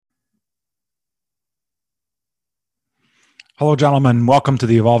Hello, gentlemen. Welcome to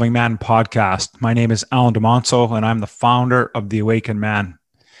the Evolving Man podcast. My name is Alan DeMonso, and I'm the founder of The Awakened Man.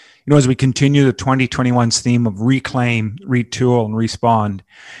 As we continue the 2021's theme of reclaim, retool, and respond,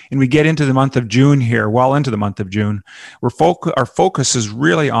 and we get into the month of June here, well into the month of June, our focus is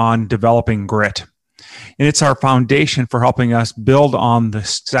really on developing grit. And it's our foundation for helping us build on the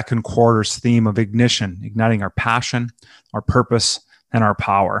second quarter's theme of ignition, igniting our passion, our purpose, and our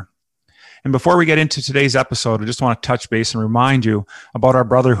power. And before we get into today's episode, I just want to touch base and remind you about our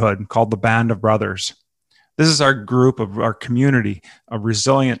brotherhood called the Band of Brothers. This is our group of our community of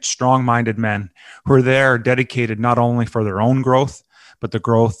resilient, strong-minded men who are there dedicated not only for their own growth, but the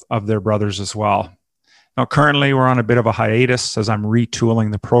growth of their brothers as well. Now, currently, we're on a bit of a hiatus as I'm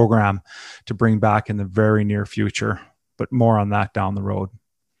retooling the program to bring back in the very near future, but more on that down the road.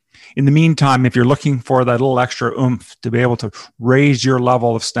 In the meantime, if you're looking for that little extra oomph to be able to raise your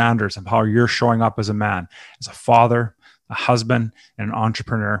level of standards of how you're showing up as a man, as a father, a husband, and an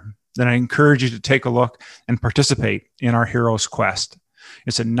entrepreneur, then I encourage you to take a look and participate in our Heroes Quest.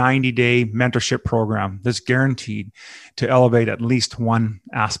 It's a 90-day mentorship program that's guaranteed to elevate at least one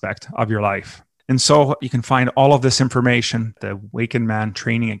aspect of your life. And so you can find all of this information at the Awakened Man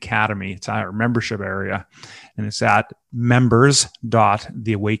Training Academy. It's our membership area, and it's at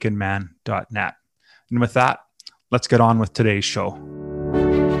members.theawakenedman.net. And with that, let's get on with today's show.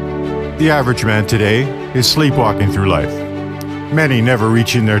 The average man today is sleepwalking through life, many never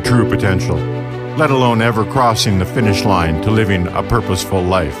reaching their true potential, let alone ever crossing the finish line to living a purposeful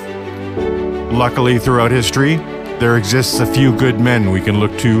life. Luckily, throughout history, there exists a few good men we can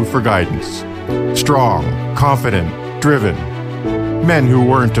look to for guidance. Strong, confident, driven. Men who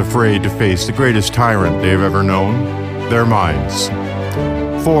weren't afraid to face the greatest tyrant they've ever known, their minds.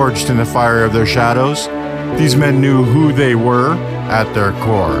 Forged in the fire of their shadows, these men knew who they were at their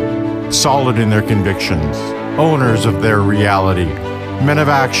core, solid in their convictions, owners of their reality, men of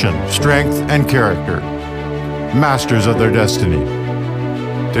action, strength, and character, masters of their destiny.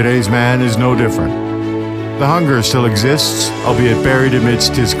 Today's man is no different. The hunger still exists, albeit buried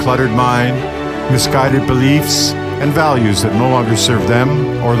amidst his cluttered mind, misguided beliefs, and values that no longer serve them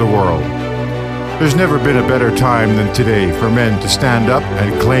or the world. There's never been a better time than today for men to stand up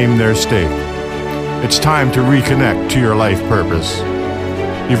and claim their stake. It's time to reconnect to your life purpose.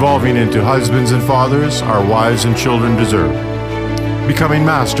 Evolving into husbands and fathers our wives and children deserve. Becoming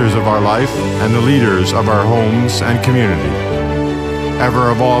masters of our life and the leaders of our homes and community.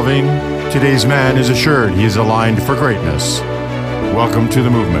 Ever evolving, today's man is assured he is aligned for greatness. Welcome to the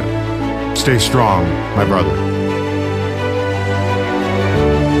movement. Stay strong, my brother.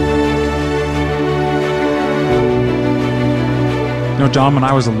 Gentlemen,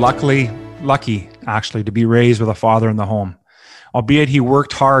 I was lucky actually to be raised with a father in the home. Albeit he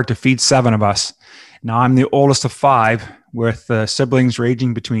worked hard to feed 7 of us. Now I'm the oldest of 5, with siblings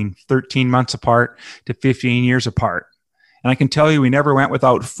ranging between 13 months apart to 15 years apart. And I can tell you we never went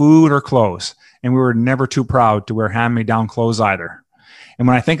without food or clothes, and we were never too proud to wear hand-me-down clothes either. And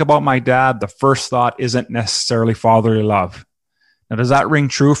when I think about my dad, the first thought isn't necessarily fatherly love. Now, does that ring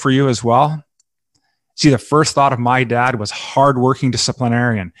true for you as well? See, the first thought of my dad was hardworking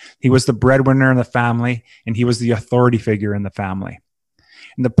disciplinarian. He was the breadwinner in the family, and he was the authority figure in the family.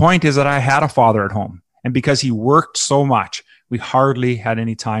 And the point is that I had a father at home, and because he worked so much, we hardly had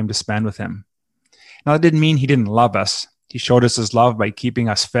any time to spend with him. Now, that didn't mean he didn't love us. He showed us his love by keeping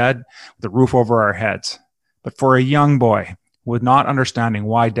us fed with a roof over our heads. But for a young boy, with not understanding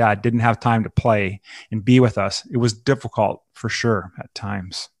why dad didn't have time to play and be with us, it was difficult for sure at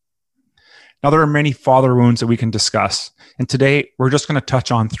times. Now, there are many father wounds that we can discuss, and today we're just going to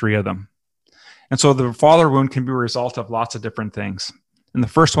touch on 3 of them. And so the father wound can be a result of lots of different things. And the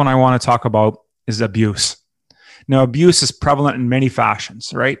first one I want to talk about is abuse. Now, abuse is prevalent in many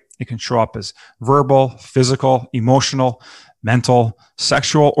fashions, right? It can show up as verbal, physical, emotional, mental,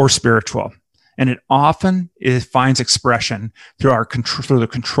 sexual, or spiritual. And it often finds expression through the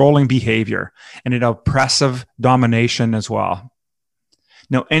controlling behavior and an oppressive domination as well.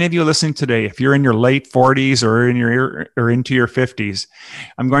 Now, any of you listening today, if you're in your late 40s or into your 50s,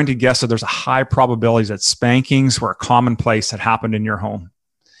 I'm going to guess that there's a high probability that spankings were a commonplace that happened in your home.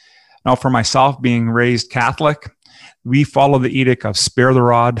 Now, for myself, being raised Catholic, we follow the edict of spare the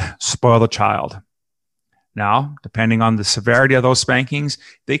rod, spoil the child. Now, depending on the severity of those spankings,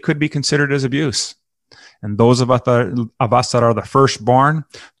 they could be considered as abuse. And those of us that are the firstborn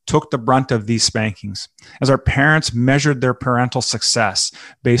took the brunt of these spankings, as our parents measured their parental success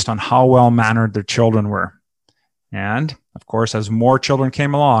based on how well-mannered their children were. And, of course, as more children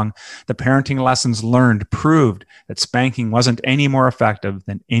came along, the parenting lessons learned proved that spanking wasn't any more effective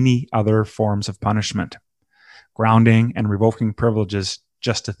than any other forms of punishment. grounding, and revoking privileges,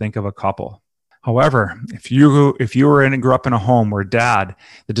 just to think of a couple. However, if you grew up in a home where dad,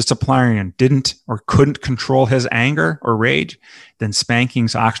 the disciplinarian, didn't or couldn't control his anger or rage, then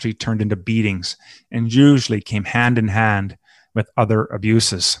spankings actually turned into beatings and usually came hand in hand with other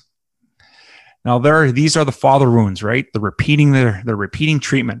abuses. Now, these are the father wounds, right? The repeating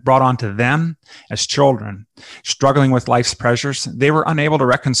treatment brought onto them as children, struggling with life's pressures. They were unable to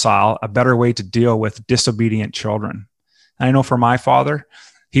reconcile a better way to deal with disobedient children. And I know for my father,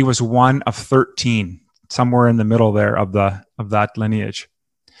 he was one of 13, somewhere in the middle there of that lineage.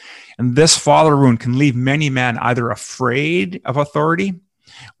 And this father wound can leave many men either afraid of authority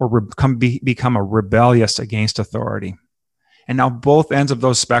or become a rebellious against authority. And now both ends of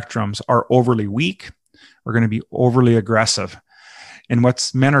those spectrums are overly weak or going to be overly aggressive. And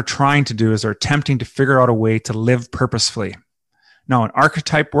what men are trying to do is they're attempting to figure out a way to live purposefully. Now, in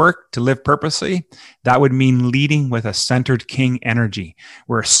archetype work, to live purposely, that would mean leading with a centered king energy,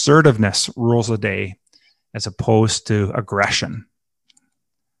 where assertiveness rules the day as opposed to aggression.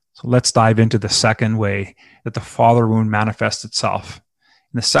 So let's dive into the second way that the father wound manifests itself.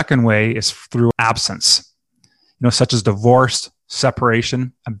 And the second way is through absence, such as divorce,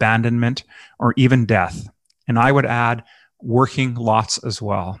 separation, abandonment, or even death. And I would add working lots as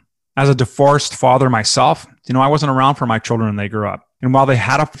well. As a divorced father myself, I wasn't around for my children when they grew up. And while they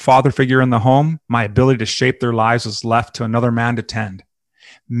had a father figure in the home, my ability to shape their lives was left to another man to tend.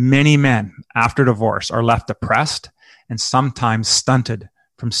 Many men after divorce are left depressed and sometimes stunted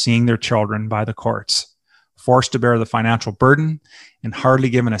from seeing their children by the courts, forced to bear the financial burden and hardly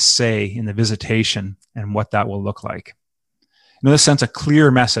given a say in the visitation and what that will look like. This sends a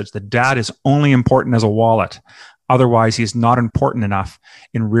clear message that dad is only important as a wallet. Otherwise, he's not important enough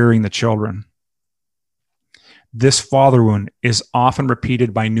in rearing the children. This father wound is often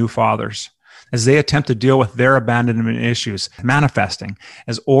repeated by new fathers as they attempt to deal with their abandonment issues, manifesting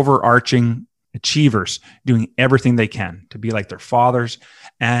as overarching achievers, doing everything they can to be like their fathers,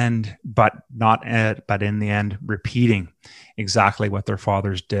 but in the end, repeating exactly what their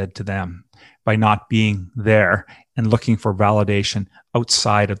fathers did to them by not being there and looking for validation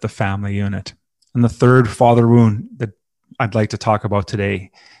outside of the family unit. And the third father wound that I'd like to talk about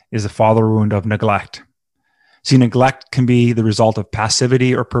today is the father wound of neglect. See, neglect can be the result of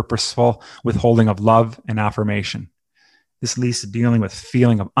passivity or purposeful withholding of love and affirmation. This leads to dealing with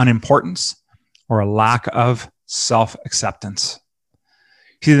feeling of unimportance or a lack of self-acceptance.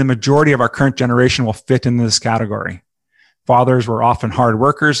 See, the majority of our current generation will fit in this category. Fathers were often hard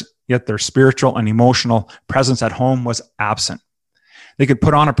workers, yet their spiritual and emotional presence at home was absent. They could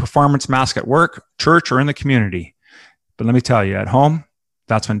put on a performance mask at work, church, or in the community. But let me tell you, at home,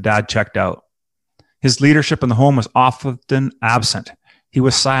 that's when dad checked out. His leadership in the home was often absent. He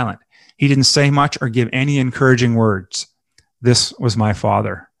was silent. He didn't say much or give any encouraging words. This was my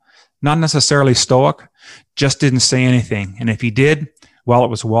father. Not necessarily stoic, just didn't say anything. And if he did, well,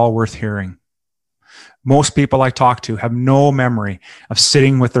 it was well worth hearing. Most people I talk to have no memory of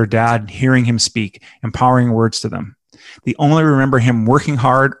sitting with their dad and hearing him speak empowering words to them. They only remember him working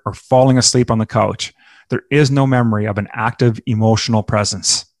hard or falling asleep on the couch. There is no memory of an active emotional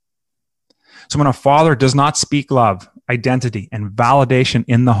presence. So when a father does not speak love, identity, and validation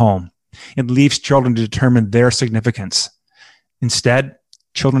in the home, it leaves children to determine their significance. Instead,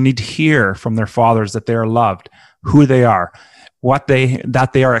 children need to hear from their fathers that they are loved, who they are, that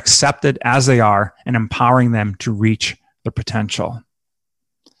they are accepted as they are, and empowering them to reach their potential.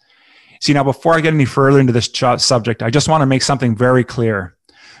 See, now before I get any further into this subject, I just want to make something very clear.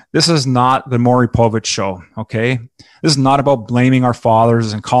 This is not the Maury Povich show, okay? This is not about blaming our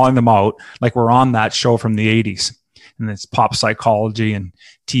fathers and calling them out like we're on that show from the 80s and it's pop psychology and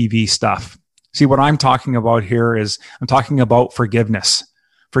TV stuff. See, what I'm talking about here is I'm talking about forgiveness.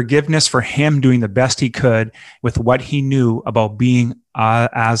 Forgiveness for him doing the best he could with what he knew about being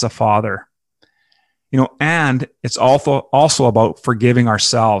as a father. And it's also about forgiving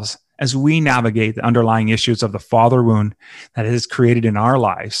ourselves as we navigate the underlying issues of the father wound that is created in our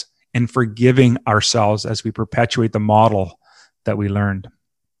lives, and forgiving ourselves as we perpetuate the model that we learned.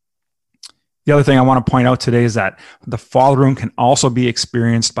 The other thing I want to point out today is that the father wound can also be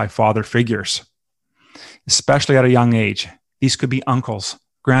experienced by father figures, especially at a young age. These could be uncles,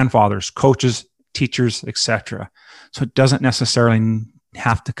 grandfathers, coaches, teachers, etc. So it doesn't necessarily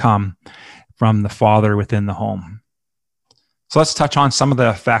have to come from the father within the home. So let's touch on some of the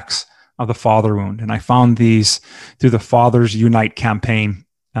effects of the father wound. And I found these through the Fathers Unite campaign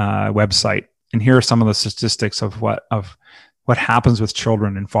website. And here are some of the statistics of what happens with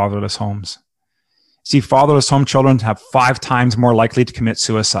children in fatherless homes. See, fatherless home children have 5 times more likely to commit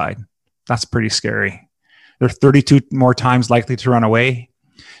suicide. That's pretty scary. They're 32 more times likely to run away,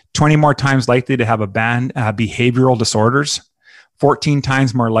 20 more times likely to have behavioral disorders, 14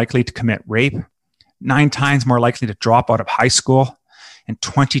 times more likely to commit rape, 9 times more likely to drop out of high school, and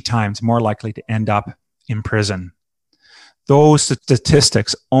 20 times more likely to end up in prison. Those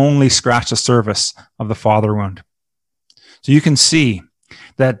statistics only scratch the surface of the father wound. So you can see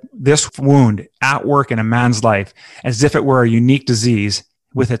that this wound at work in a man's life, as if it were a unique disease,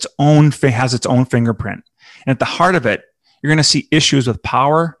 has its own fingerprint. And at the heart of it, you're going to see issues with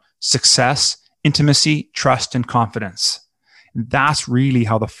power, success, intimacy, trust, and confidence. And that's really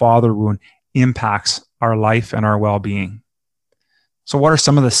how the father wound impacts our life and our well-being. So what are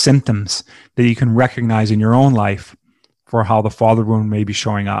some of the symptoms that you can recognize in your own life for how the father wound may be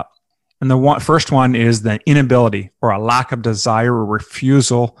showing up? And the first one is the inability or a lack of desire or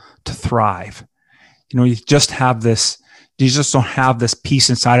refusal to thrive. You just don't have this piece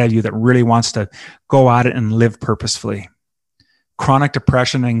inside of you that really wants to go at it and live purposefully. Chronic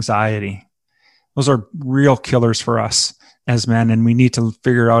depression, anxiety. Those are real killers for us as men, and we need to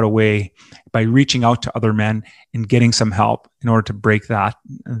figure out a way by reaching out to other men and getting some help in order to break that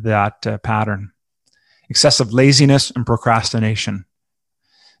pattern. Excessive laziness and procrastination.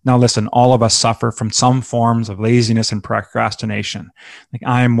 Now listen, all of us suffer from some forms of laziness and procrastination. Like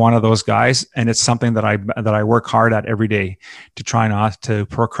I am one of those guys, and it's something that I work hard at every day to try not to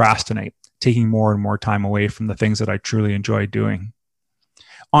procrastinate, taking more and more time away from the things that I truly enjoy doing.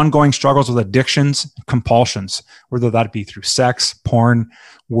 Ongoing struggles with addictions, compulsions, whether that be through sex, porn,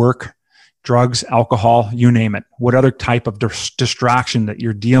 work, drugs, alcohol, you name it. What other type of distraction that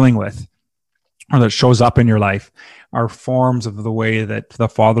you're dealing with or that shows up in your life are forms of the way that the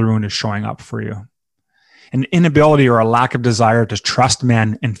father wound is showing up for you. An inability or a lack of desire to trust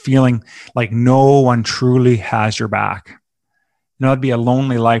men and feeling like no one truly has your back. It'd be a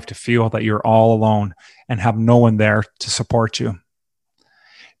lonely life to feel that you're all alone and have no one there to support you.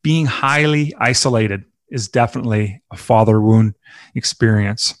 Being highly isolated is definitely a father wound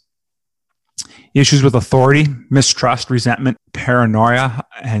experience. Issues with authority, mistrust, resentment, paranoia,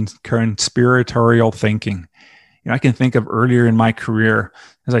 and conspiratorial thinking. I can think of earlier in my career,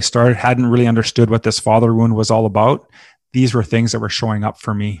 as I hadn't really understood what this father wound was all about. These were things that were showing up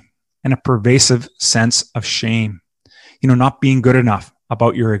for me. And a pervasive sense of shame. Not being good enough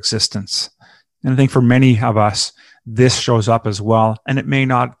about your existence. And I think for many of us, this shows up as well. And it may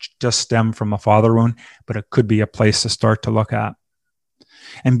not just stem from a father wound, but it could be a place to start to look at.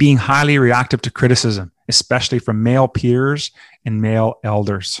 And being highly reactive to criticism, especially from male peers and male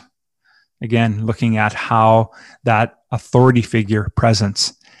elders. Again, looking at how that authority figure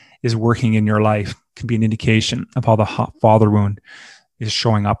presence is working in your life can be an indication of how the father wound is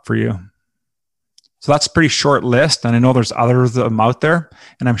showing up for you. So that's a pretty short list. And I know there's others of them out there.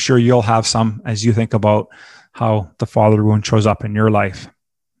 And I'm sure you'll have some as you think about how the father wound shows up in your life.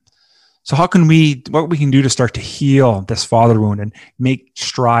 So what we can do to start to heal this father wound and make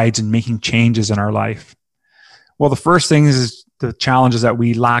strides in making changes in our life? Well, the first thing is the challenge is that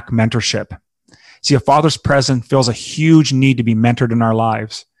we lack mentorship. See, a father's presence feels a huge need to be mentored in our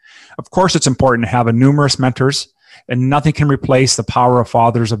lives. Of course, it's important to have numerous mentors, and nothing can replace the power of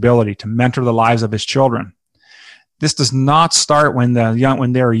father's ability to mentor the lives of his children. This does not start when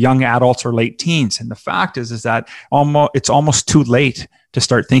they're young adults or late teens. And the fact is that it's almost too late to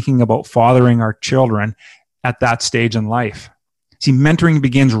start thinking about fathering our children at that stage in life. See, mentoring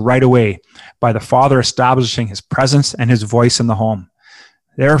begins right away by the father establishing his presence and his voice in the home.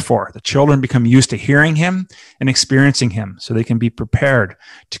 Therefore, the children become used to hearing him and experiencing him so they can be prepared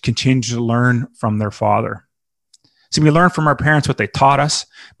to continue to learn from their father. See, we learn from our parents what they taught us,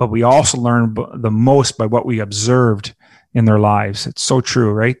 but we also learn the most by what we observed in their lives. It's so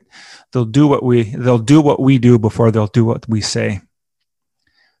true, right? They'll do what we do before they'll do what we say.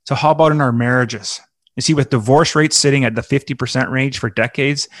 So how about in our marriages? You see, with divorce rates sitting at the 50% range for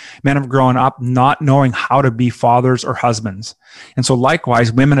decades, men have grown up not knowing how to be fathers or husbands. And so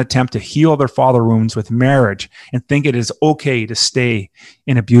likewise, women attempt to heal their father wounds with marriage and think it is okay to stay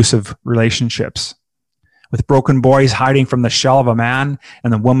in abusive relationships. With broken boys hiding from the shell of a man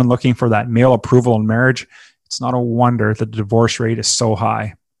and the woman looking for that male approval in marriage, it's not a wonder that the divorce rate is so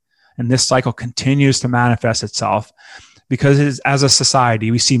high. And this cycle continues to manifest itself because as a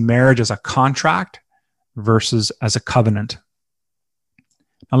society, we see marriage as a contract versus as a covenant.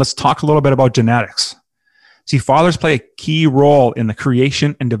 Now let's talk a little bit about genetics. See, fathers play a key role in the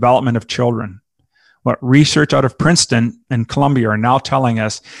creation and development of children. What research out of Princeton and Columbia are now telling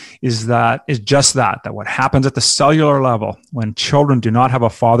us is just that what happens at the cellular level when children do not have a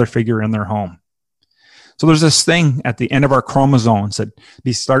father figure in their home. So there's this thing at the end of our chromosomes that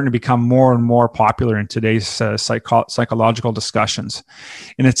is starting to become more and more popular in today's psychological discussions.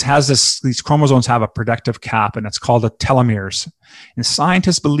 And it has these chromosomes have a protective cap, and it's called the telomeres. And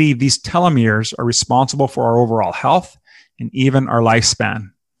scientists believe these telomeres are responsible for our overall health and even our lifespan.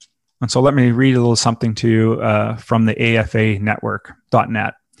 And so let me read a little something to you from the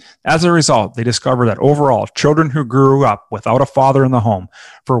AFAnetwork.net. As a result, they discovered that overall, children who grew up without a father in the home,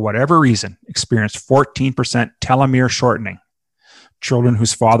 for whatever reason, experienced 14% telomere shortening. Children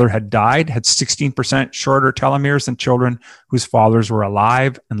whose father had died had 16% shorter telomeres than children whose fathers were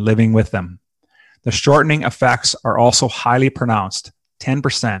alive and living with them. The shortening effects are also highly pronounced,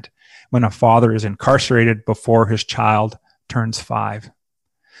 10%, when a father is incarcerated before his child turns 5.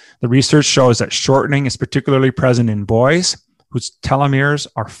 The research shows that shortening is particularly present in boys, whose telomeres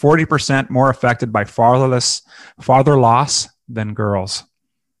are 40% more affected by father loss than girls.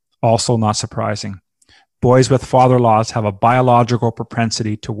 Also not surprising. Boys with father loss have a biological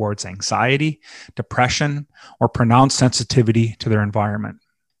propensity towards anxiety, depression, or pronounced sensitivity to their environment.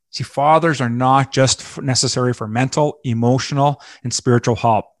 See, fathers are not just necessary for mental, emotional, and spiritual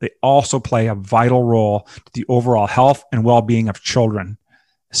help. They also play a vital role to the overall health and well-being of children,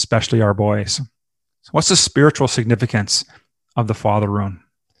 especially our boys. So what's the spiritual significance of the father wound?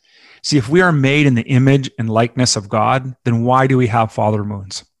 See, if we are made in the image and likeness of God, then why do we have father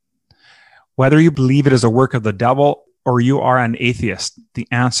wounds? Whether you believe it is a work of the devil or you are an atheist, the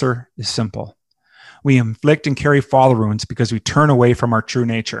answer is simple. We inflict and carry father wounds because we turn away from our true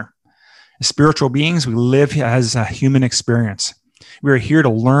nature. As spiritual beings, we live as a human experience. We are here to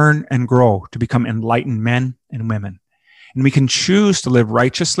learn and grow, to become enlightened men and women. And we can choose to live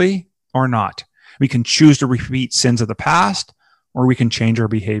righteously or not. We can choose to repeat sins of the past, or we can change our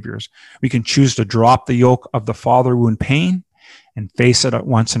behaviors. We can choose to drop the yoke of the father wound pain and face it at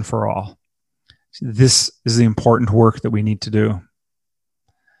once and for all. This is the important work that we need to do.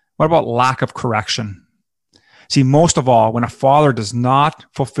 What about lack of correction? See, most of all, when a father does not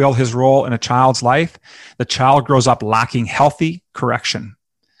fulfill his role in a child's life, the child grows up lacking healthy correction.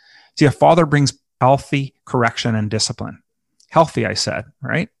 See, a father brings healthy correction and discipline. Healthy, I said,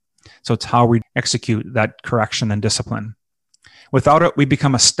 right? So it's how we execute that correction and discipline. Without it, we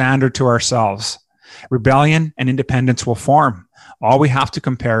become a standard to ourselves. Rebellion and independence will form. All we have to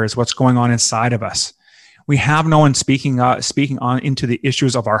compare is what's going on inside of us. We have no one speaking on into the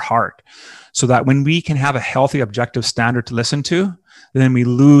issues of our heart, so that when we can have a healthy objective standard to listen to, then we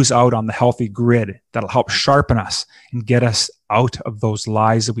lose out on the healthy grid that'll help sharpen us and get us out of those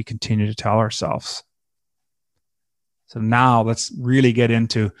lies that we continue to tell ourselves. So now let's really get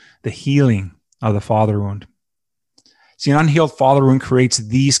into the healing of the father wound. See, an unhealed father wound creates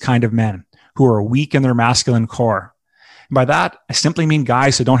these kind of men who are weak in their masculine core. And by that, I simply mean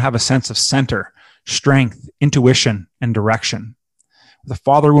guys who don't have a sense of center, strength, intuition, and direction. With a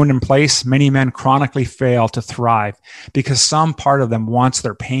father wound in place, many men chronically fail to thrive because some part of them wants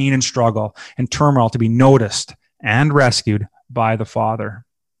their pain and struggle and turmoil to be noticed and rescued by the father,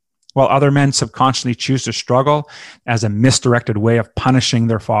 while other men subconsciously choose to struggle as a misdirected way of punishing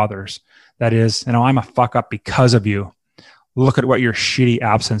their fathers. That is, I'm a fuck up because of you. Look at what your shitty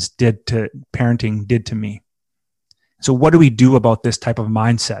absence parenting did to me. So what do we do about this type of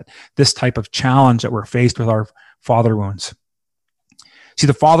mindset, this type of challenge that we're faced with our father wounds? See,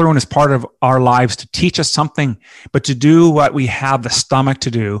 the father wound is part of our lives to teach us something, but to do what we have the stomach to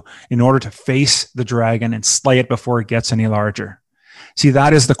do in order to face the dragon and slay it before it gets any larger. See,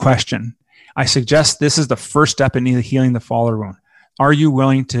 that is the question. I suggest this is the first step in healing the father wound. Are you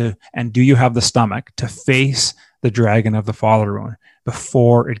willing to, and do you have the stomach to face the dragon of the father wound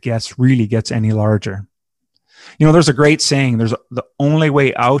before it really gets any larger? There's a great saying, the only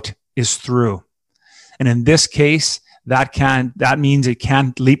way out is through. And in this case, that means it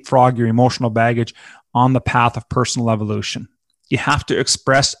can't leapfrog your emotional baggage on the path of personal evolution. You have to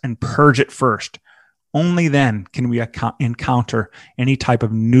express and purge it first. Only then can we encounter any type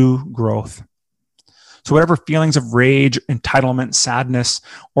of new growth. So whatever feelings of rage, entitlement, sadness,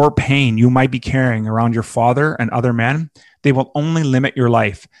 or pain you might be carrying around your father and other men, they will only limit your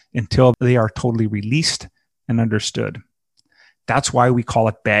life until they are totally released and understood. That's why we call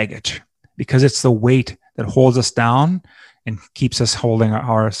it baggage, because it's the weight that holds us down and keeps us holding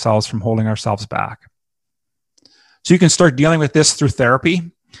ourselves back. So you can start dealing with this through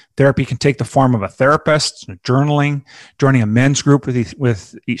therapy. Therapy can take the form of a therapist, journaling, joining a men's group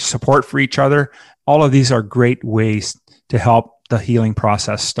with support for each other. All of these are great ways to help the healing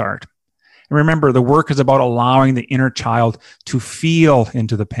process start. And remember, the work is about allowing the inner child to feel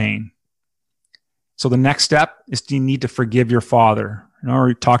into the pain. So the next step is you need to forgive your father. I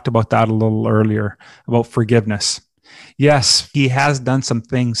already talked about that a little earlier, about forgiveness. Yes, he has done some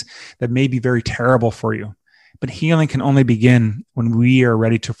things that may be very terrible for you, but healing can only begin when we are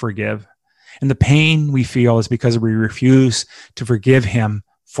ready to forgive. And the pain we feel is because we refuse to forgive him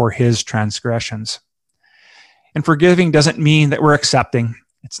for his transgressions. And forgiving doesn't mean that we're accepting.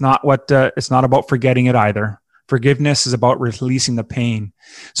 It's not about forgetting it either. Forgiveness is about releasing the pain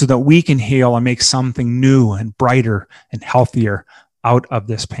so that we can heal and make something new and brighter and healthier out of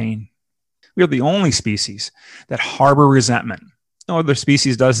this pain. We are the only species that harbor resentment. No other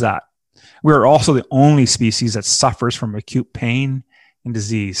species does that. We are also the only species that suffers from acute pain and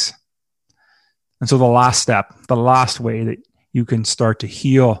disease. And so the last step, the last way that you can start to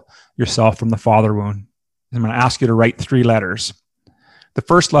heal yourself from the father wound, I'm going to ask you to write 3 letters. The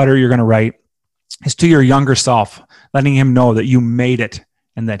first letter you're going to write is to your younger self, letting him know that you made it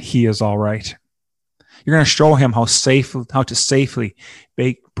and that he is all right. You're going to show him how to safely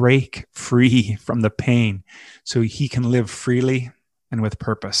break free from the pain so he can live freely and with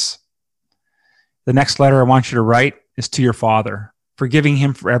purpose. The next letter I want you to write is to your father, forgiving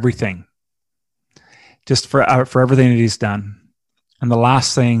him for everything, just for everything that he's done. And the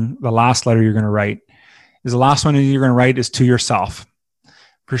last letter you're going to write is the last one you're going to write is to yourself,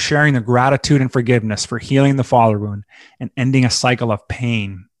 for sharing the gratitude and forgiveness for healing the father wound and ending a cycle of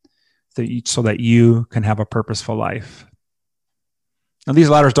pain so that you can have a purposeful life. Now, these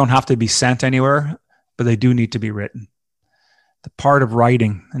letters don't have to be sent anywhere, but they do need to be written. The part of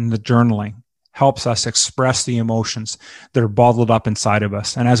writing and the journaling helps us express the emotions that are bottled up inside of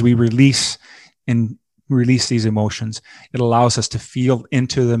us. And as we release these emotions, it allows us to feel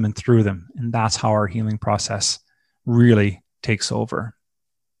into them and through them. And that's how our healing process really takes over.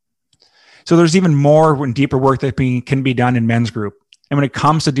 So there's even more and deeper work that can be done in men's group. And when it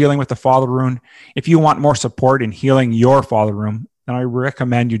comes to dealing with the father wound, if you want more support in healing your father wound, then I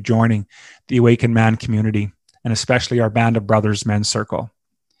recommend you joining the Awakened Man community, and especially our Band of Brothers men's circle.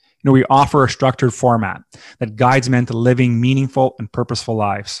 We offer a structured format that guides men to living meaningful and purposeful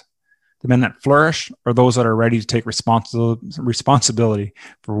lives. The men that flourish are those that are ready to take responsibility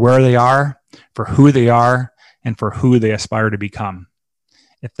for where they are, for who they are, and for who they aspire to become.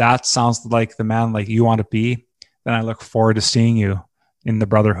 If that sounds like the man like you want to be, then I look forward to seeing you in the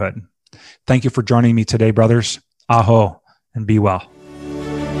brotherhood. Thank you for joining me today, brothers. Aho, and be well.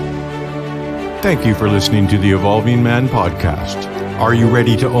 Thank you for listening to the Evolving Man podcast. Are you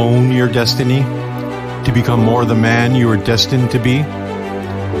ready to own your destiny? To become more the man you are destined to be?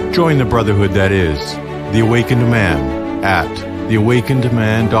 Join the brotherhood that is The Awakened Man at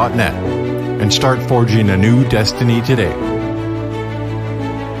theawakenedman.net and start forging a new destiny today.